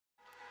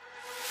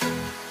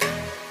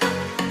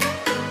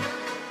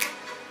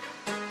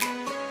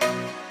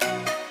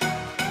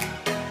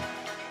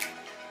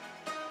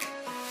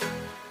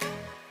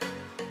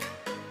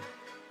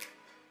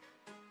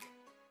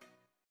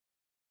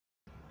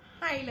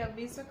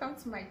lovelies, welcome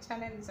to my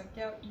channel. It's a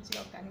girl EG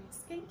Organic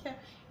Skincare.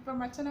 If you're on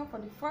my channel for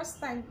the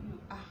first time, you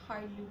are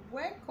highly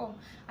welcome,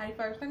 and if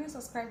you're a returning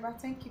subscriber,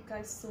 thank you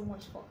guys so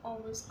much for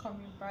always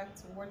coming back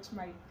to watch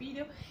my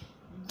video.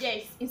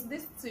 Yes, in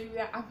this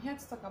tutorial I'm here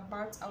to talk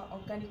about our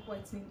organic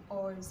whitening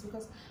oils,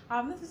 because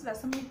I've noticed that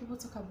so many people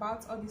talk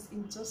about all these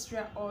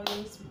industrial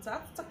oils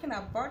without talking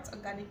about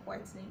organic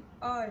whitening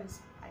oils.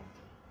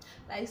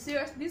 Like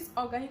seriously, these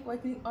organic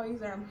whitening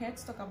oils that I'm here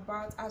to talk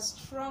about are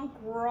strong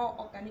raw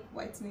organic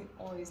whitening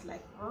oils,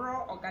 like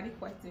raw organic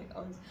whitening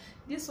oils.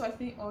 These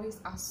whitening oils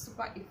are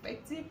super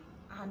effective,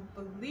 and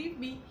believe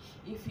me,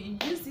 if you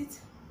use it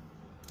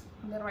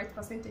in the right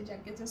percentage, you're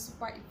getting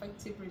super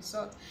effective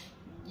results.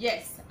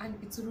 Yes, and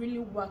it really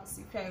works.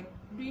 If you're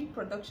doing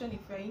production, if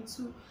you're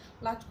into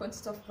large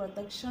quantity of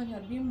production, you're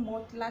doing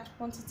more large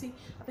quantity,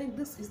 I think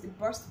this is the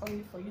best oil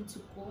for you to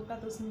go.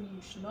 That doesn't mean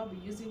you should not be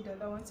using the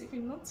other ones. If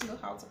you don't know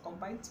how to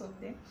combine two of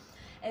them,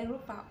 enroll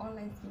for our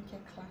online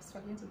skincare class.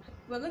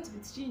 We're going to be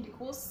teaching you the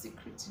whole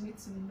secret you need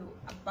to know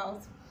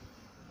about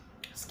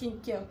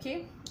skincare.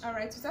 Okay, all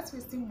right, without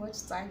wasting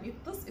much time,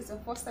 if this is your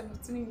first time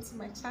tuning into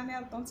my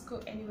channel, don't go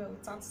anywhere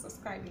without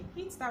subscribing.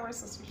 Hit that red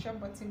subscription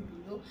button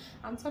below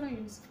and turn on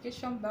your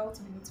notification bell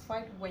to be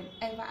notified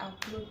whenever I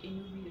upload a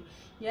new video.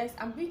 Yes,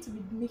 I'm going to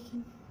be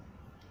making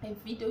a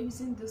video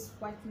using this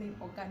whitening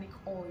organic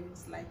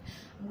oils. Like,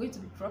 I'm going to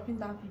be dropping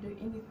that video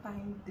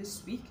anytime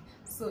this week,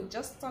 so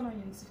just turn on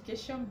your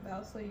notification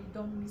bell so you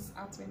don't miss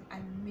out when I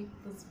make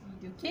this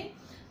video. Okay,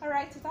 all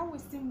right, without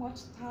wasting much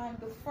time,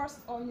 the first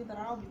oil that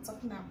I'll be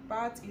talking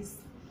about is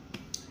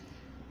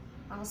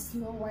our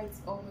Snow White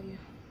oil.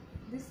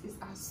 This is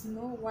our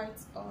Snow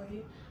White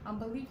oil, and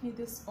believe me,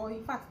 this oil,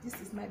 in fact,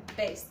 this is my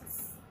best.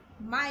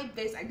 I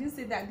didn't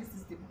say that this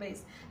is the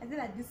best, I said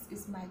that this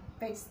is my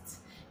best.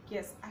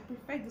 Yes, I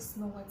prefer the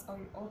Snow White oil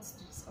all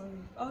to this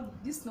oil.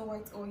 This Snow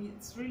White oil,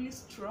 it's really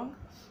strong,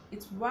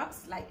 it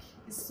works, like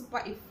it's super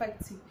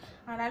effective,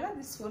 and I like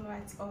this Snow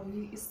White oil.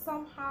 It's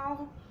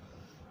somehow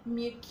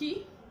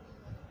milky.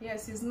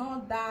 Yes, it's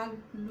not that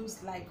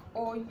loose like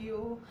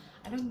oil.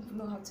 I don't even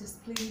know how to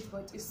explain it,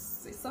 but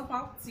it's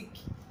somehow thick.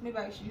 Maybe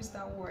I should use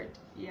that word.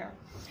 Yeah,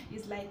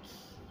 it's like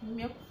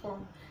milk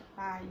from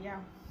yeah.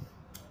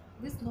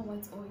 This Snow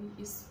White oil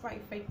is super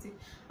effective,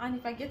 and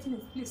if I get in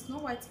it, please, Snow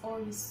White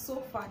oil is so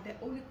far they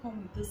only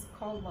come with this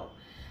color.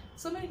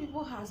 So many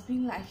people has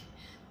been like,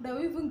 they'll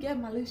even get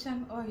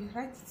Malaysian oil,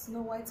 right?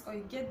 Snow White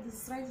oil, get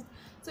this, right?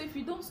 So if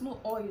you don't know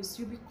oils,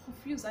 you'll be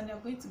confused, and you're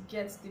going to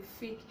get the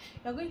fake.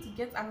 You're going to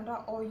get another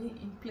oil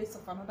in place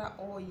of another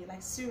oil.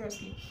 Like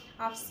seriously,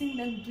 I've seen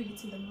them do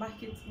it in the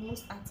market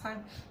most of the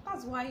time.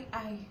 That's why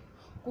I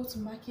go to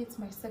market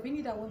myself.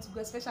 Any that I want to go,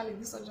 especially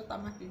this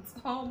Ojota market,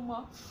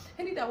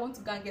 any that I want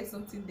to go and get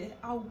something there,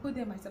 I'll go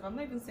there myself. I'm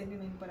not even sending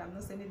anybody. I'm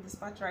not sending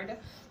dispatch rider,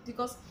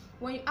 because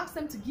when you ask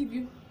them to give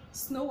you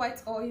Snow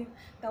White oil,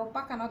 they'll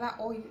pack another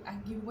oil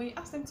and give you. When you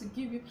ask them to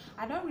give you,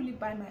 I don't really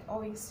buy my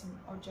oils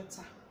in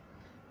Ojota.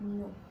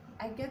 No,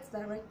 I get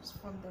direct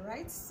from the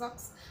right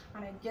source,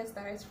 and I get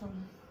direct from,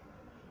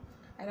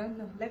 I don't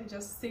know, let me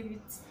just save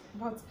it,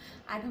 but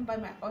I don't buy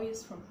my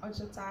oils from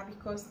Ojota,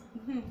 because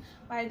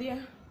my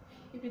dear,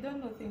 if you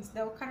don't know things,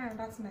 they'll carry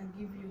another thing and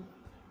give you.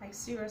 Like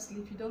seriously,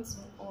 if you don't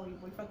know oil.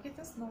 But if you're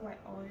getting Snow White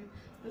oil,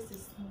 this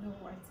is Snow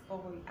White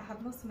oil. I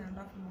have not seen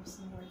another form of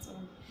Snow White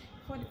oil.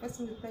 Before the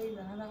person will tell you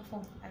another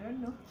form, I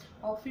don't know,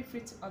 or feel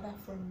free to order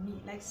from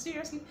me. Like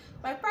seriously,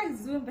 my price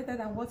is doing better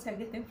than what you're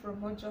getting from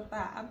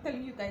Ojota. I'm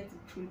telling you guys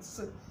the truth.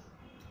 So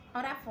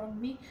order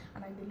from me,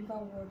 and I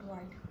deliver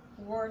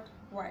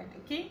worldwide.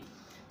 Okay,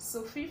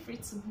 so feel free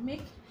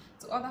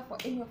to order for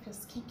any of your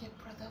skincare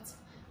products,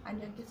 and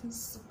you're getting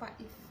super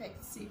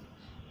effective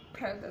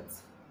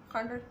products,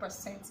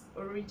 100%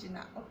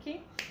 original.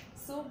 Okay,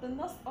 so the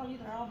next oil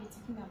that I'll be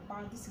talking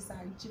about, this is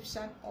our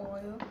Egyptian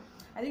oil.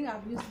 I think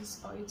I've used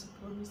this oil to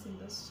promise in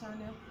this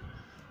channel.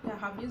 Yeah, I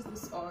have used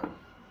this oil.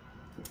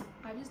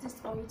 I've used this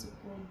oil to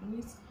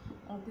promise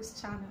on this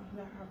channel.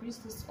 Yeah, I've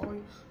used this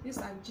oil. This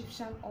is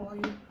Egyptian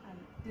oil, and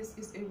this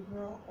is a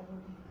raw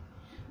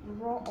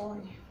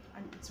oil,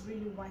 and it's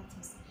really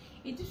whitens.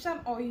 Egyptian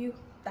oil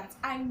that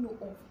I know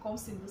of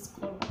comes in this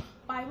color,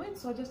 but I went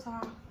to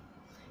Ojota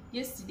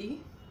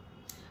yesterday.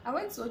 I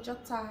went to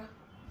Ojota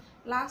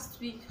last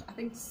week, I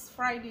think it's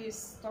Friday,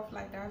 stuff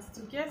like that,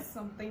 to get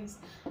some things,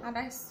 and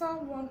I saw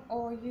one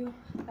oil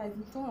that is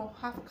in form of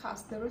half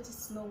cast. The rate is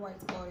Snow White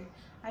oil.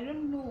 I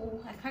don't know,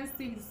 I can't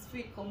say it's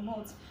fake or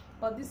not,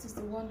 but this is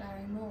the one that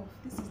I know of.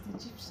 This is the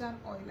Egyptian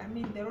oil. I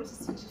mean, the rate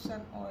is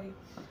Egyptian oil.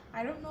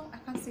 I don't know, I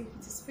can't say if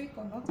it is fake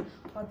or not,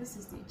 but this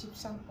is the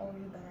Egyptian oil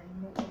that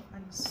I know of,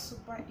 and it's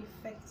super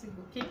effective.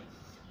 Okay,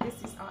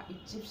 this is our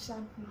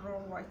Egyptian raw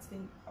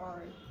whitening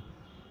oil.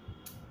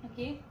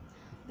 Okay,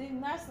 the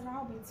next that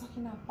I'll be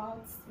talking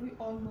about, we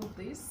all know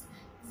this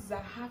is a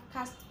half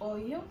cast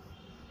oil.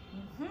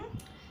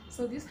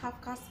 So this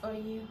half cast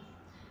oil,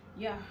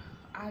 yeah,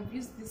 I've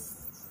used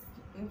this,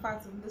 in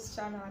fact, on this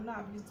channel. I know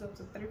I've used it up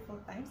to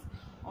 3-4 times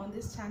on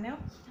this channel,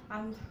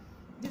 and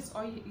this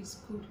oil is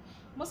good.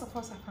 Most of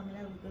us are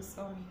familiar with this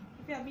oil.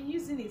 If you have been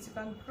using it, you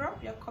can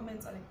drop your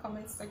comments on the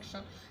comment section.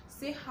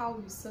 Say how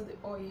you sell the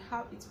oil,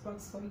 how it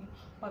works for you.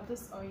 But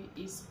this oil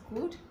is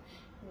good,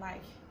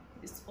 like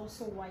it's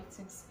also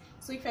whitens.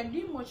 So if you're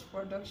doing much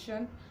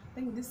production, I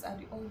think these are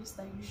the oils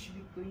that you should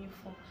be going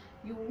for.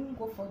 You won't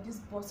go for this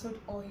bottled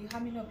oil. How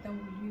many of them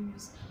will you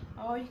use?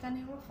 Or you can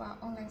enroll for our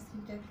online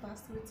skincare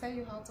class. We'll tell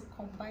you how to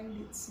combine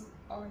the two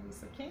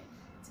oils, okay,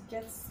 to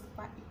get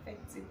super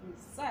effective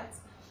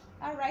results.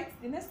 All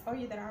right, the next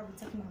oil that I'll be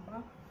talking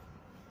about,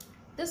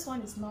 this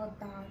one is not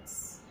that,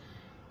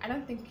 I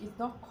don't think it's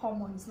not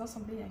common. It's not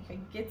something I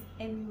can get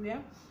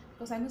anywhere,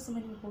 because I know so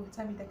many people will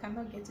tell me they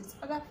cannot get it.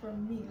 Order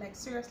from me, like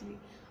seriously,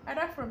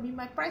 order from me.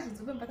 My price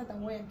is even better than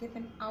what you're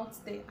getting out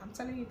there. I'm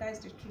telling you guys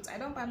the truth. I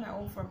don't buy my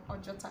own from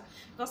Ojota,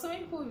 because so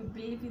many people will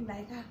be believing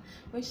like,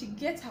 when she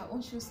gets her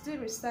own, she'll still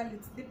resell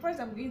it. The price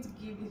I'm going to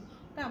give you,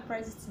 can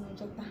price it in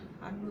Ojota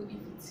and know if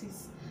it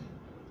is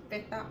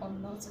better or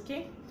not.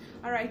 Okay,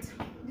 all right,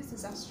 this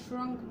is a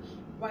strong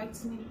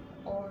whitening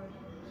oil.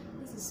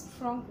 This is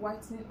strong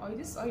whitening oil.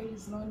 This oil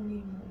is not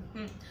named.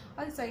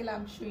 All this oil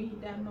I'm showing you,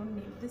 they are not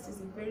named. This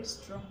is a very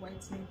strong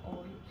whitening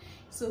oil.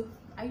 So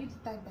are you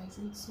the type that is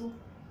into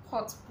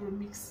hot pro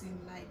mixing,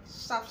 like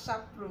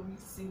sharp pro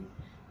mixing?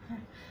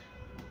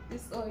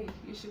 This oil,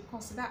 you should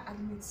consider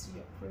adding it to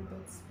your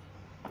products,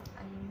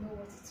 and you know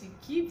what it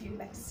will give you.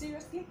 Like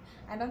seriously,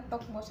 I don't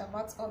talk much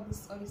about all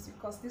these oils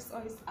because these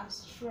oils are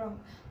strong.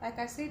 Like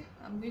I said,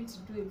 I'm going to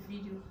do a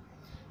video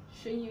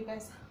showing you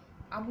guys.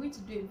 I'm going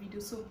to do a video,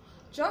 so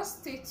just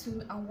stay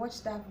tuned and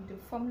watch that video,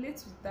 formulate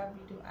with that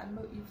video, and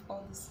know if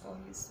all these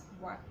oils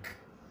work.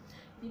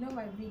 You know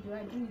my video,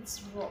 I do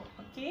it raw,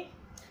 okay?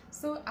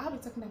 So I'll be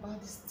talking about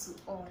these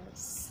two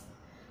oils.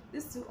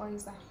 These two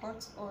oils are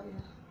hot oil.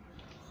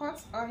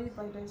 Hot oil,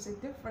 but there's a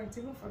difference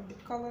even from the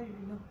color,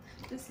 you know.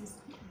 This is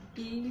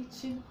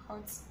bleaching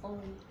hot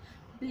oil.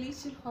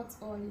 Bleaching hot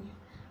oil,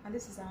 and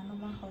this is our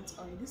normal hot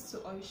oil. These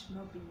two oils should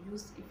not be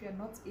used if you're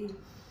not a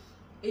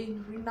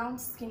renowned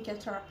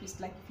skincare therapist.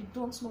 Like if you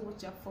don't know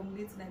what you're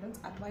formulating, I don't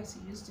advise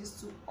you use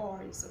these two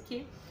oils,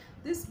 okay?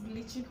 This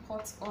bleaching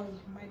hot oil,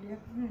 my dear,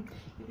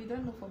 if you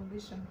don't know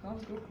formulation,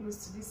 don't go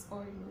close to this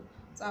oil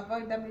to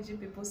avoid damaging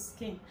people's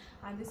skin.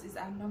 And this is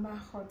a normal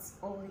hot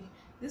oil.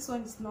 This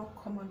one is not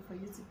common for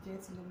you to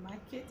get in the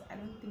market. I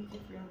don't think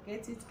if you'll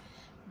get it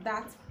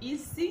that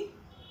easy.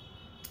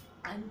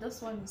 And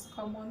this one is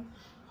common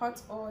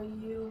hot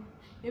oil.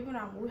 Even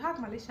we have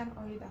Malaysian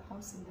oil that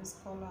comes in this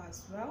color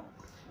as well.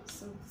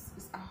 So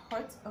this is a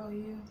hot oil,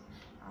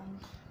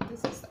 and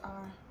this is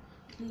our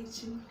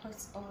bleaching hot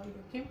oil,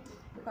 okay?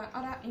 You can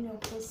order any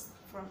of those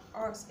from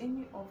us,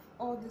 any of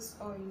all these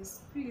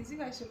oils. Please, you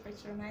guys should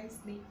patronize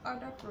me,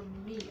 order from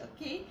me,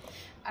 okay?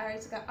 All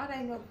right, you can order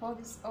any of all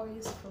these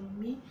oils from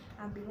me,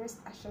 and be rest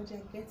assured you're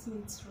getting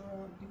it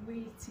raw the way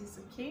it is,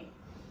 okay?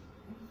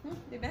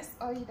 The next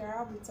oil that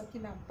I'll be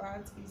talking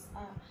about is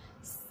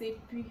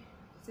Seppi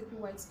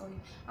white oil.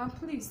 And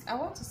please, I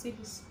want to say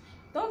this,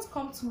 don't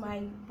come to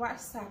my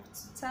WhatsApp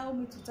to tell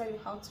you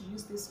how to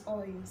use these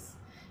oils,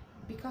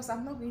 because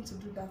I'm not going to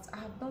do that. I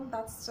have done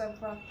that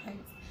several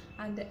times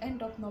and they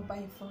end up not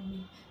buying from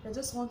me. They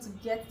just want to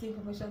get the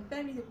information,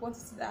 tell me the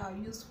quantity that I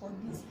use for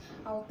this,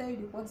 I will tell you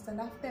the quantity, and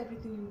after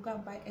everything you go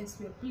and buy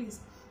elsewhere. Please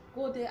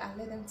go there and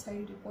let them tell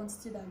you the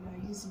quantity that you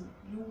are using,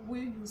 you will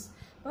use.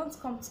 Don't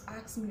come to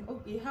ask me,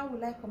 okay, how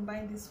will I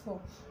combine this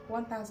for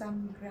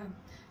 1000 grams?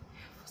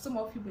 Some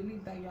of you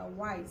believe that you are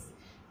wise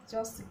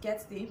just to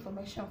get the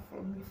information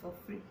from me for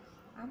free.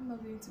 I'm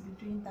not going to be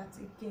doing that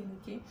again,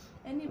 okay?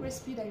 Any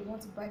recipe that you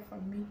want to buy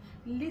from me,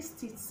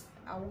 list it.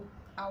 I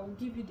will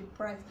give you the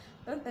price.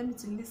 Don't tell me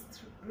to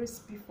list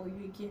recipe for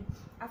you again.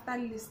 After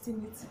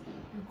listing it,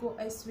 you go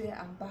elsewhere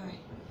and buy,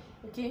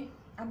 okay?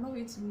 I'm not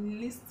going to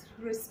list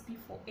recipe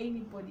for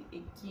anybody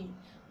again.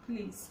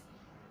 Please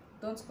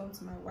don't come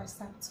to my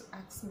WhatsApp to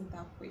ask me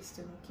that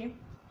question, okay?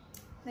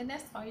 The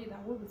next oil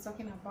that we'll be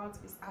talking about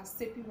is our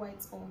Seppi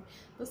white oil.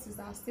 This is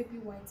our Seppi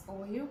white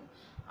oil.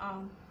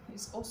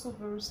 It's also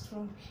very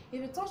strong.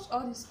 If you touch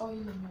all this oil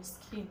on your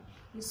skin,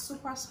 it's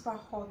super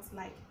hot.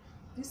 Like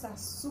these are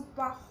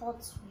super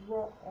hot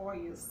raw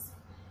oils,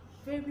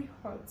 very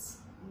hot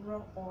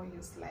raw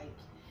oils, like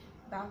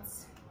that.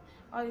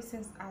 All these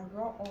things are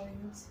raw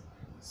oils.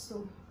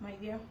 So my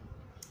dear,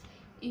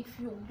 if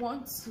you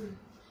want to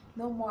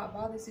know more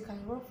about this, you can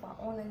enroll for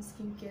online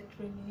skincare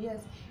training.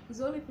 Yes,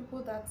 it's only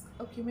people that,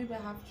 okay, maybe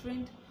I have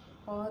trained,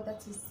 or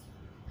that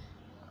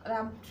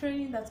I'm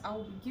training, that I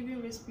will be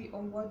giving recipe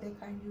on what they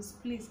can use.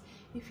 Please,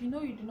 if you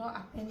know you do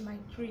not attend my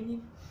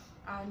training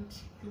and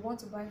you want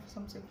to buy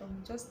something from me,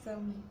 just tell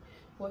me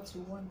what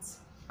you want.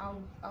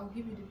 I'll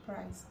give you the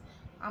price.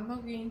 I'm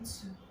not going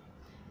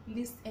to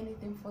list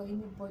anything for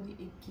anybody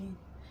again,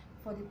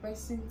 for the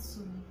person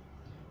to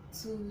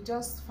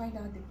just find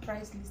out the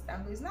price list.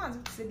 And it's not as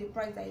if to say the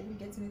price that even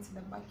getting it in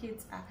the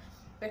market are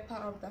better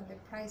off than the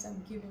price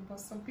I'm giving.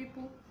 But some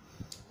people,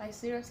 like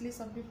seriously,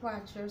 some people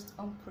are just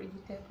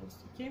unpredictable,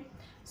 okay?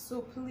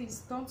 So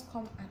please don't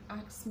come and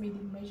ask me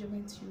the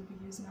measurements you'll be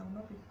using. I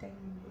will not be telling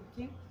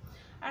you, okay?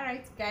 All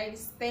right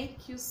guys,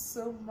 thank you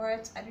so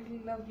much. I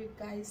really love you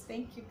guys.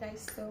 Thank you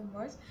guys so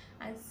much,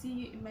 and see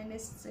you in my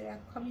next tutorial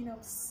coming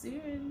up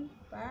soon.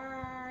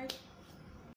 Bye.